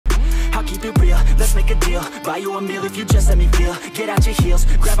keep it real, let's make a deal. Buy you a meal if you just let me feel. Get out your heels,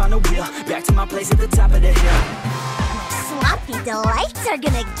 grab on the wheel. Back to my place at the top of the hill. Sloppy delights are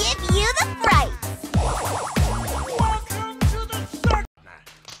gonna give you the fright. Welcome to the circus.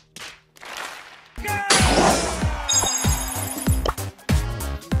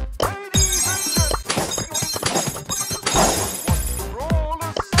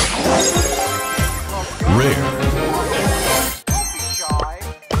 Rare.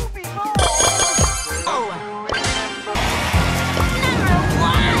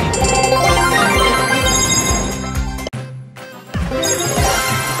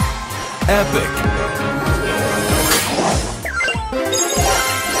 Epic.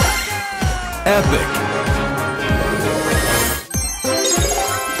 Epic.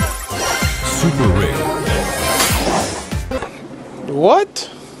 Super rare. What?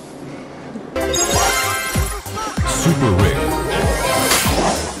 Super rare.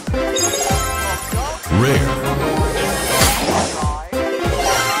 Rare.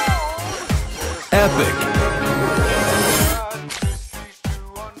 Epic.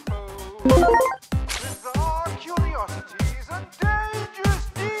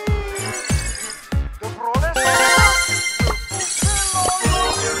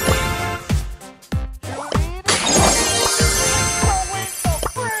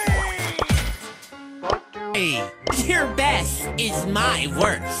 Your best is my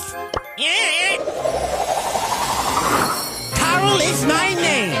worst. Carl is my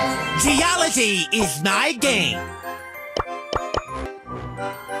name. Geology is my game.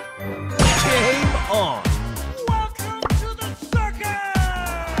 Game on. Welcome to the circus.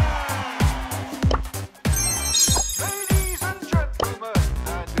 Ladies and gentlemen,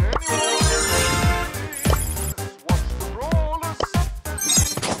 and anyone watch the brawler set.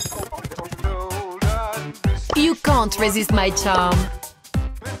 You can't resist my charm.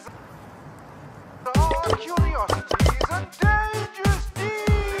 Curiosities and dangerous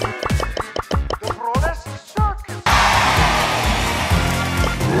deeds. The Brawler circus.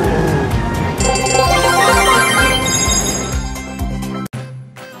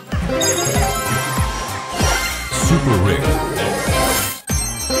 Super rare.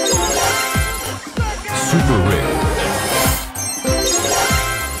 Super rare.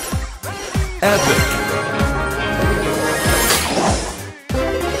 Epic.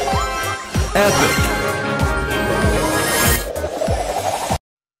 Epic.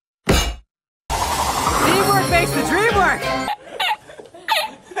 Teamwork makes the dream work!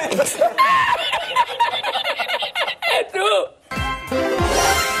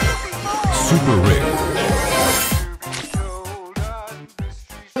 Super rare.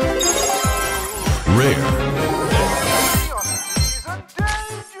 Rare. Curiosities and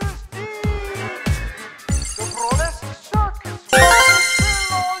dangerous deeds. The Brawler circus.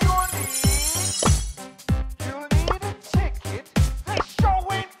 All your needs. You'll need a ticket. They're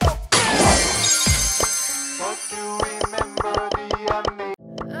showing for free. But do remember the amazing.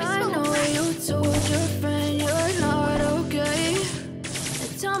 I know you told your friend you're not okay.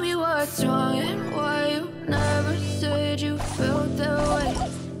 Tell me what's wrong and why you never said you felt that way.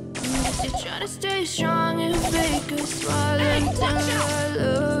 You're trying to stay strong and fake a smile until I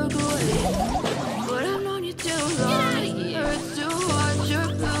look away. But I've known you too long. It hurts to watch your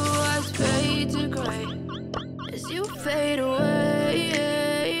blue eyes fade to gray as you fade away.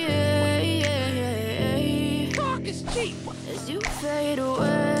 Talk is cheap. As you fade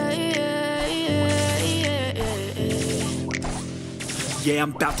away. Yeah,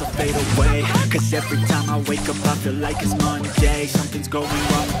 I'm about to fade away. Cause every time I wake up I feel like it's Monday. Something's going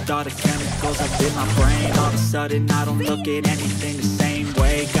wrong with all the chemicals up in my brain. All of a sudden I don't look at anything the same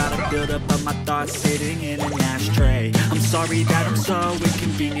way. Got a buildup of my thoughts sitting in an ashtray. I'm sorry that I'm so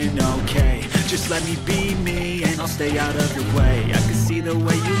inconvenient, okay. Just let me be me and I'll stay out of your way. I can see the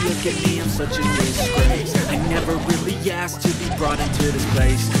way you look at me, I'm such a disgrace. I never really asked to be brought into this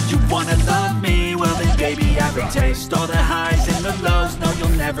place. You wanna love me? Well then baby I have a taste. All the highs and the lows, no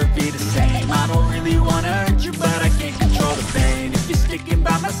you'll never be the same. I don't really wanna hurt you but I can't control the pain. If you're sticking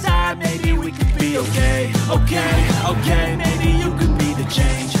by my side maybe we could be okay. Okay, maybe you could be the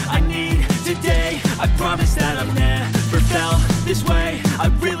change I need today. I promise that I've never felt this way. I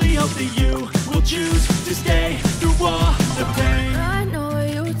really hope that you will choose to stay through all the pain. I know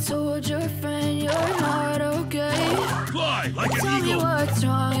you told your friend you're not okay. Fly like Tell me what's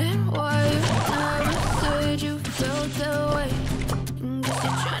wrong and why you never said you felt that way. Guess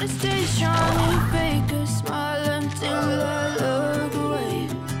you're trying to stay strong and fake a smile until I look away.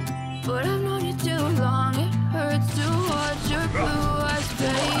 But I've known you too long, it hurts to watch your blue eyes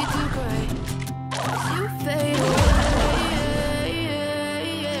fade to gray as you fade away.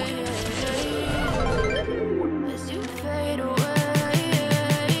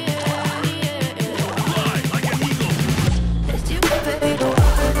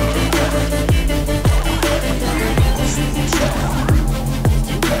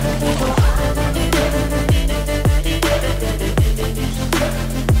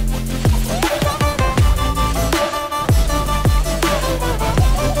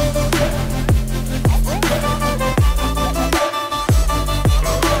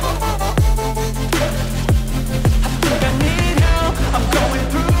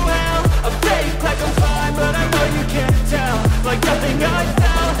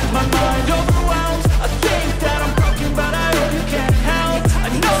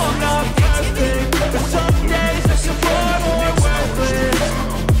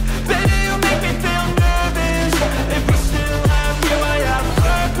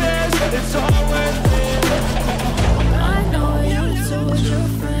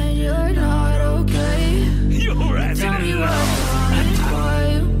 friend, you're not okay. You're Tell me what's wrong, why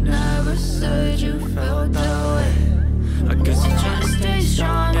you never said you felt that way. I guess you're trying to stay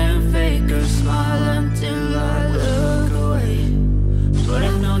strong and fake a smile until I look away. But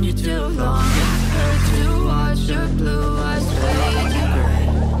I've known you too long, it's hard to watch your blue eyes fade to gray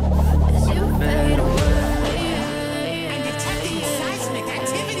as you fade away. I'm detecting seismic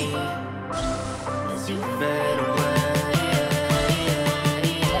activity. As you fade away.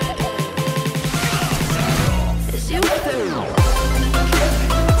 As you fade away.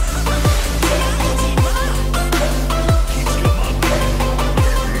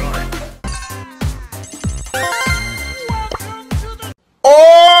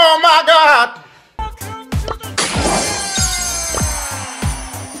 Oh my God!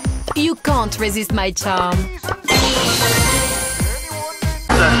 You can't resist my charm.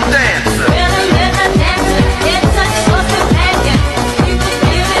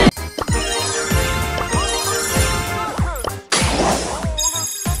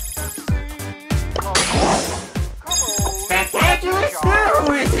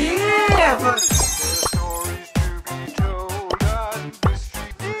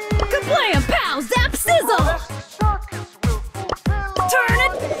 Kablam, pow, zap, sizzle! Turn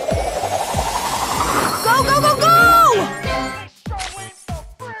it! Go, go, go, go!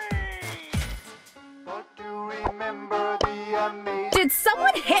 Did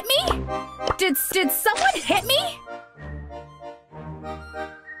someone hit me? Did someone hit me?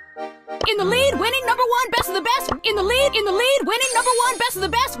 In the lead, winning number one, best of the best. In the lead, winning number one, best of the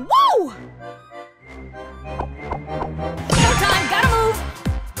best. Woo! More time, gotta move.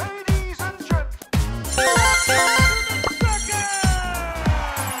 Ladies and gentlemen,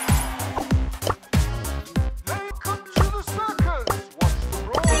 welcome to the circus. Watch the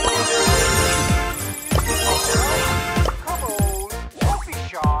brawl. Come on, don't be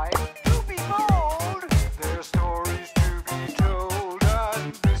shy, do be bold. There's stories to be told and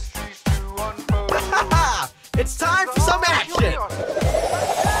mysteries to unfold. It's time for some action.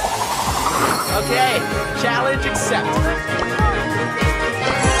 Okay, challenge accepted.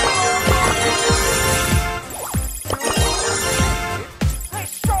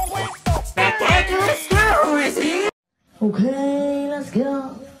 Okay, let's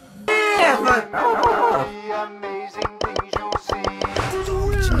go. The amazing things you'll see.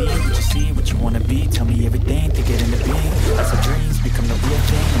 What you need, what you see, what you wanna be. Tell me everything to get into being. Lots of dreams become the real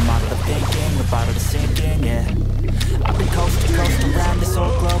thing. The model of thinking, the bottle of sinking, yeah. I've been coast to coast around this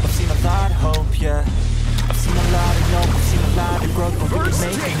whole globe. I've seen a lot of hope, yeah. I've seen a lot of hope, I've seen a lot of growth, but we can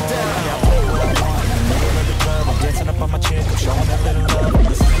make it more. Yeah, I want what I want in the middle of the club. I'm dancing up on my chick, I'm showing a little love. I'm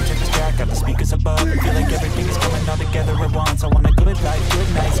listening to this track, got the speakers above. I feel like everything is coming all together at once. I want a good life, good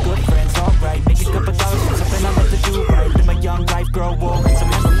nights, good friends, alright. Make a couple dollars from something I love to do right. Live my young life, grow old, and some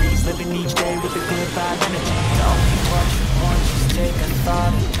memories. Living each day with a good vibe, energy. Tell me what you want, just take a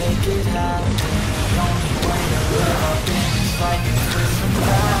thought and make it happen. The only way to live up in this life is with some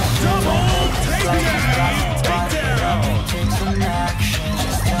passion. Don't make this life just pass by. Take some action.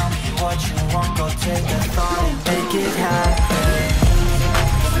 Just tell me what you want, go take a thought and make it happen.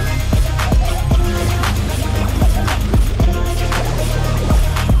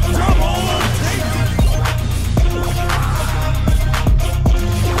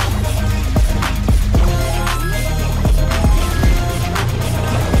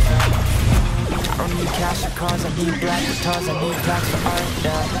 Cash or cars, I need black guitars, I need plaques for art,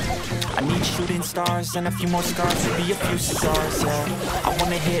 yeah. I need shooting stars and a few more scars, maybe a few cigars, yeah. I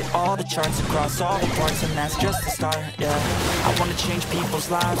wanna hit all the charts across all the parts, and that's just the start, yeah. I wanna change people's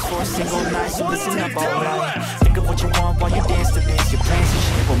lives for a single night, so listen up, alright. Think of what you want while you dance to this. Your plans and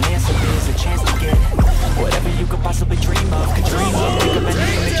shit, romance is a chance to get whatever you could possibly dream of, could dream of. Think of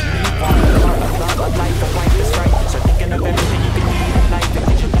anything that you need, want a car, a love, a life, a wife that's right. Start thinking of everything you can need in life and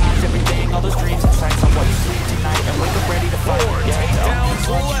visualize everything, all those dreams and sights. I want you sleep tonight and wake up ready to fight. Yeah, tell me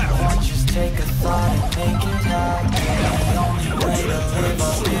what you want, just take a thought and make it happen. The only way to live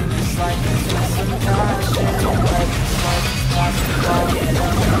up in this life is with some passion. Let this life pass me by, yeah.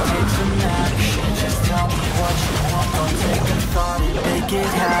 Take some action. Just tell me what you want, go take a thought and make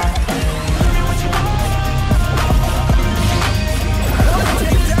it happen.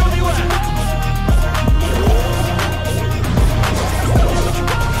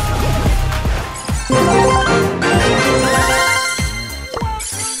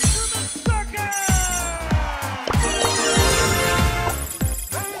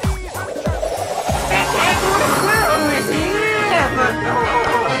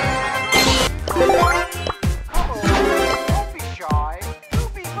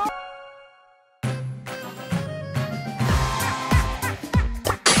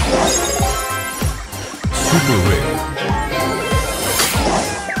 Super rare.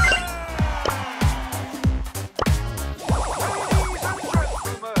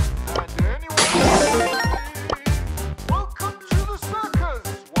 Welcome to the circus.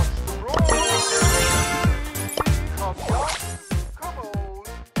 Watch the brawl. Come young, come old,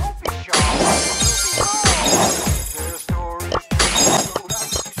 don't be shy. Their stories to be told and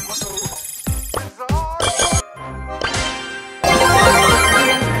bizarre.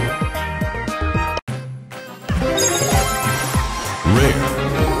 Rare.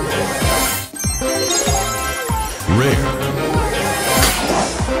 Rare.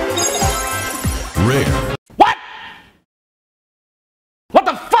 Rare. What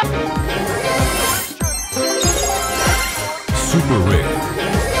the fuck? Super rare.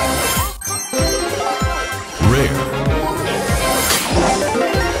 Rare.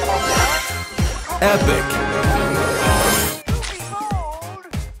 Epic.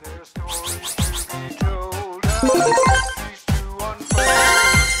 Their stories to be told and mysteries to unfold.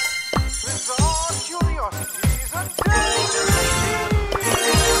 Bizarre curiosities and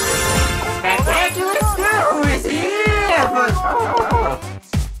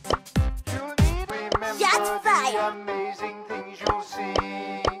you'll need remember the amazing things you'll see.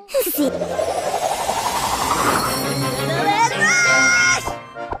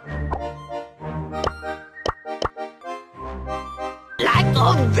 Like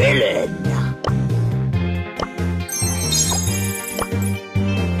a villain.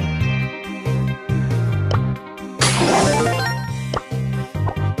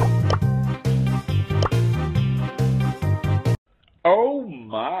 Oh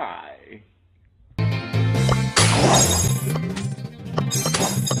my.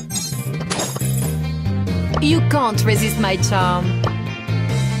 You can't resist my charm.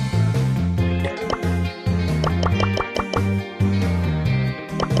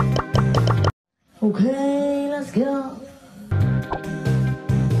 Okay, let's go.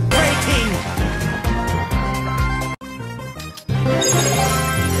 Breaking.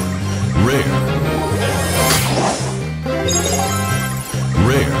 Rare.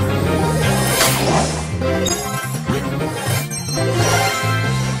 Rare.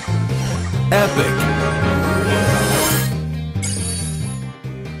 Epic.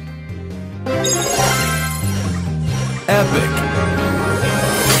 Epic.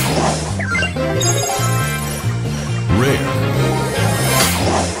 Rare.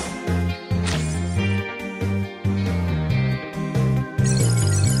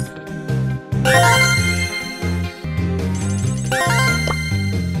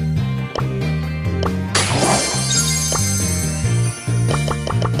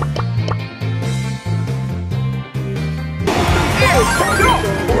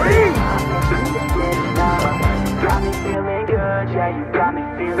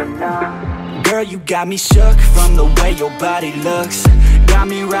 Girl, you got me shook from the way your body looks. Got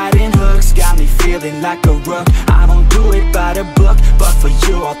me riding hooks, got me feeling like a rook. I don't do it by the book, but for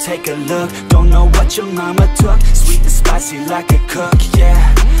you I'll take a look. Don't know what your mama took, sweet and spicy like a cook,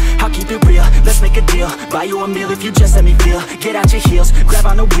 yeah. I'll keep it real, let's make a deal. Buy you a meal if you just let me feel. Get out your heels, grab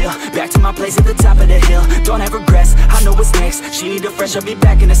on the wheel. Back to my place at the top of the hill. Don't have regrets, I know what's next. She need a fresh, I'll be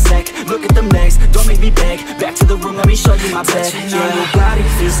back in a sec. Look at them legs, don't make me beg. Back to the room, let me show you my bed. Touching on your body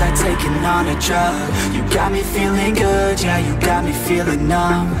feels like taking on a drug. You got me feeling good, yeah, you got me feeling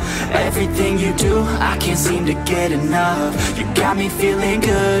numb. Everything you do, I can't seem to get enough. You got me feeling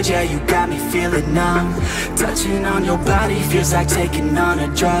good, yeah, you got me feeling numb. Touching on your body feels like taking on a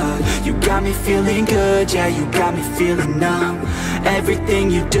drug. You got me feeling good, yeah, you got me feeling numb. Everything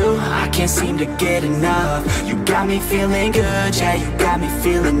you do, I can't seem to get enough. You got me feeling good, yeah, you got me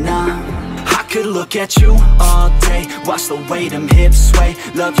feeling numb. I could look at you all day, watch the way them hips sway.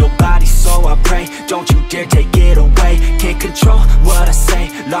 Love your body, so I pray, don't you dare take it away. Can't control what I say,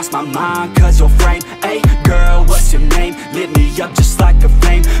 lost my mind cause your frame. Hey girl, what's your name? Lit me up just like a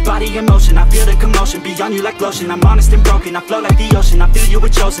flame. Body in motion, I feel the commotion, beyond you like lotion. I'm honest and broken, I flow like the ocean. I feel you were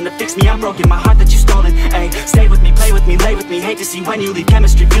chosen to fix me, I'm broken. My heart that you stolen, hey. Stay with me, play with me, lay with me. Hate to see when you leave,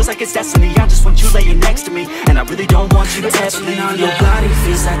 chemistry feels like it's destiny. I just want you laying next to me, and I really don't want you to touch me. On your body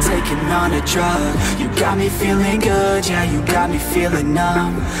feels like taking on a drug. You got me feeling good, yeah, you got me feeling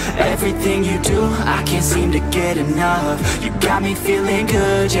numb. Everything you do, I can't seem to get enough. You got me feeling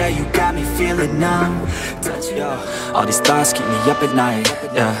good, yeah, you got me feeling numb. Touch, yo, all these thoughts keep me up at night,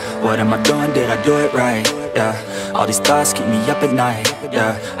 yeah. What am I doing, did I do it right, yeah. All these thoughts keep me up at night,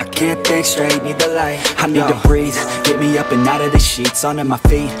 yeah. I can't can't think straight, need the light. I need to breathe, get me up and out of the sheets, onto my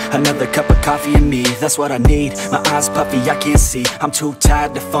feet. Another cup of coffee and me, that's what I need. My eyes puffy, I can't see, I'm too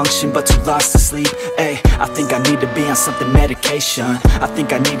tired to function, but too lost to sleep. Ay, I think I need to be on something medication. I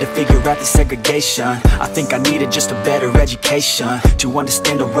think I need to figure out the segregation. I think I needed just a better education to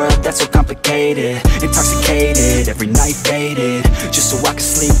understand a world that's so complicated. Intoxicated, every night faded, just so I can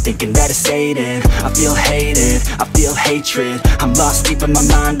sleep thinking that it's Satan. I feel hated, I feel hatred, I'm lost deep in my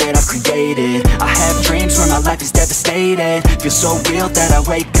mind that I've created. I have dreams where my life is devastated, feel so real that I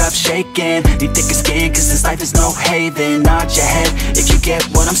wake up shaking. Need thicker skin cause this life is no haven. Nod your head if you get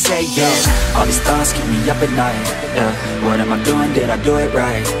what I'm saying. All these thoughts keep me up at night, yeah. What am I doing, did I do it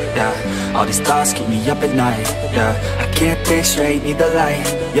right, yeah. All these thoughts keep me up at night, yeah. I can't think straight, need the light,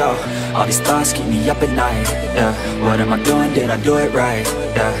 yo. All these thoughts keep me up at night, yeah. What am I doing, did I do it right,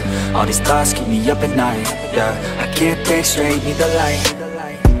 yeah. All these thoughts keep me up at night, yeah. I can't think straight, need the light.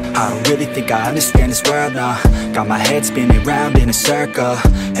 I don't really think I understand this world now. Got my head spinning round in a circle.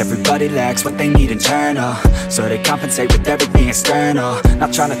 Everybody lacks what they need internal, so they compensate with everything external.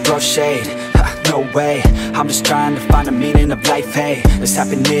 Not trying to throw shade, no way. I'm just trying to find the meaning of life, hey. There's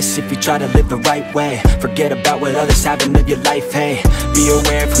happiness if you try to live the right way. Forget about what others have and live your life, hey. Be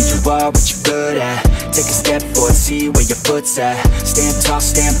aware of who you are, what you're good at. Take a step forward, see where your foot's at. Stand tall,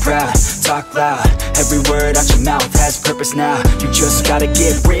 stand proud, talk loud. Every word out your mouth has purpose now. You just gotta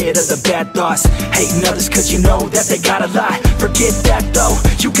get rid of the bad thoughts. Hating others cause you know that they got a lot. Forget that though,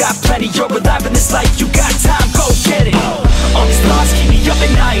 you got plenty, you're alive in this life. You got time, go get it. All these thoughts keep me up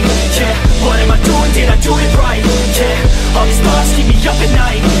at night, yeah. What am I doing, did I do it right, yeah. All these thoughts keep me up at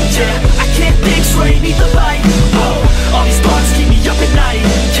night, yeah. I can't think straight, need the light, oh. All these thoughts keep me up at night,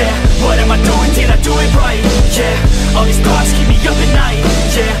 yeah. What am I doing, did I do it right, yeah. All these thoughts keep me up at night,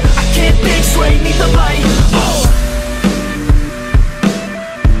 yeah. I can't think straight, need the light, oh.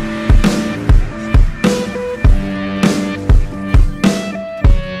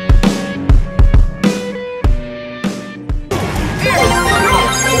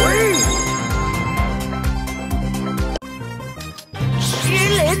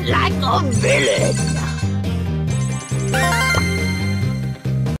 Like a villain.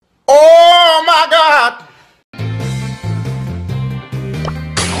 Oh my God!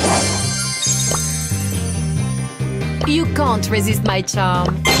 You can't resist my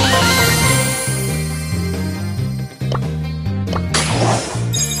charm.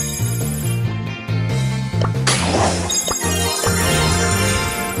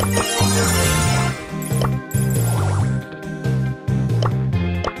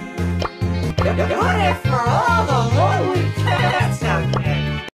 For all the lonely cats out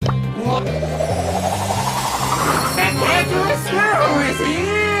there. That dangerous hero is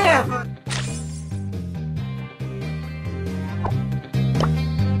here.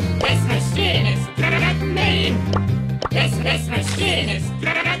 This machine is good at me. This machine is good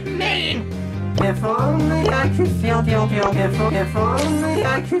at me. If only I could feel the if only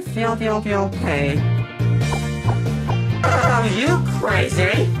I could feel the pain. Are you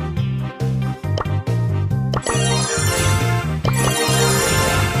crazy?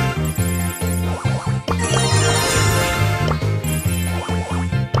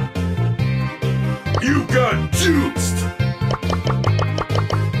 You got juiced!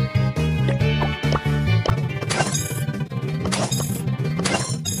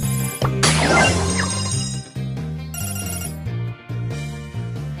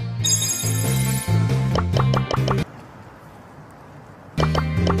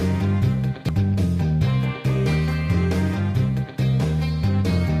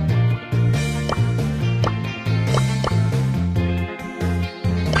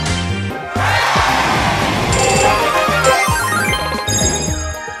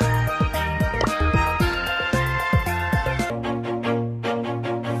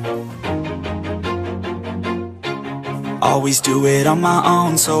 Always do it on my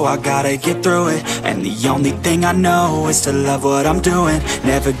own, so I gotta get through it. And the only thing I know is to love what I'm doing.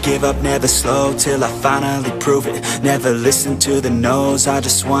 Never give up, never slow, till I finally prove it. Never listen to the no's, I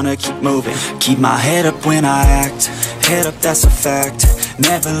just wanna keep moving. Keep my head up when I act, head up, that's a fact.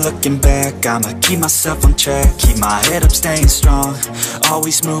 Never looking back, I'ma keep myself on track. Keep my head up, staying strong,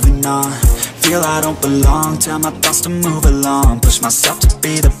 always moving on. feel I don't belong. Tell my thoughts to move along. Push myself to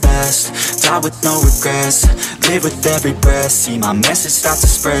be the best. Die with no regrets. Live with every breath. See my message start to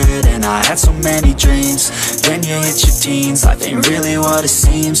spread. And I had so many dreams. Then you hit your teens. Life ain't really what it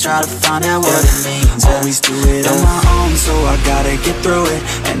seems. Try to find out what it means. Always do it on my own, so I gotta get through it.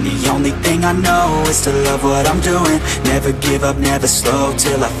 And the only thing I know is to love what I'm doing. Never give up, never slow,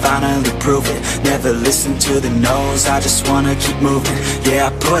 till I finally prove it. Never listen to the no's, I just wanna keep moving. Yeah,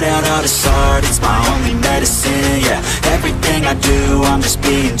 I put out all this art, it's my only medicine. Yeah, everything I do, I'm just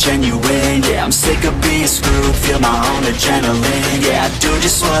being genuine. Yeah, I'm sick of being screwed, feel my own adrenaline. Yeah, I do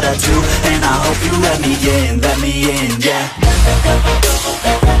just what I do, and I hope you let me in, yeah.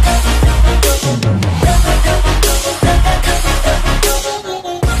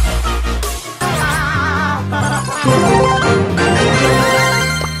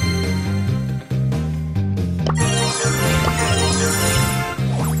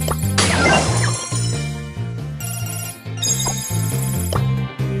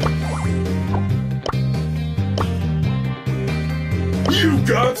 You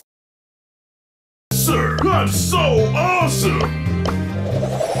got... Sir, I'm so awesome!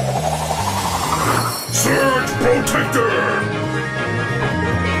 Surge Protector!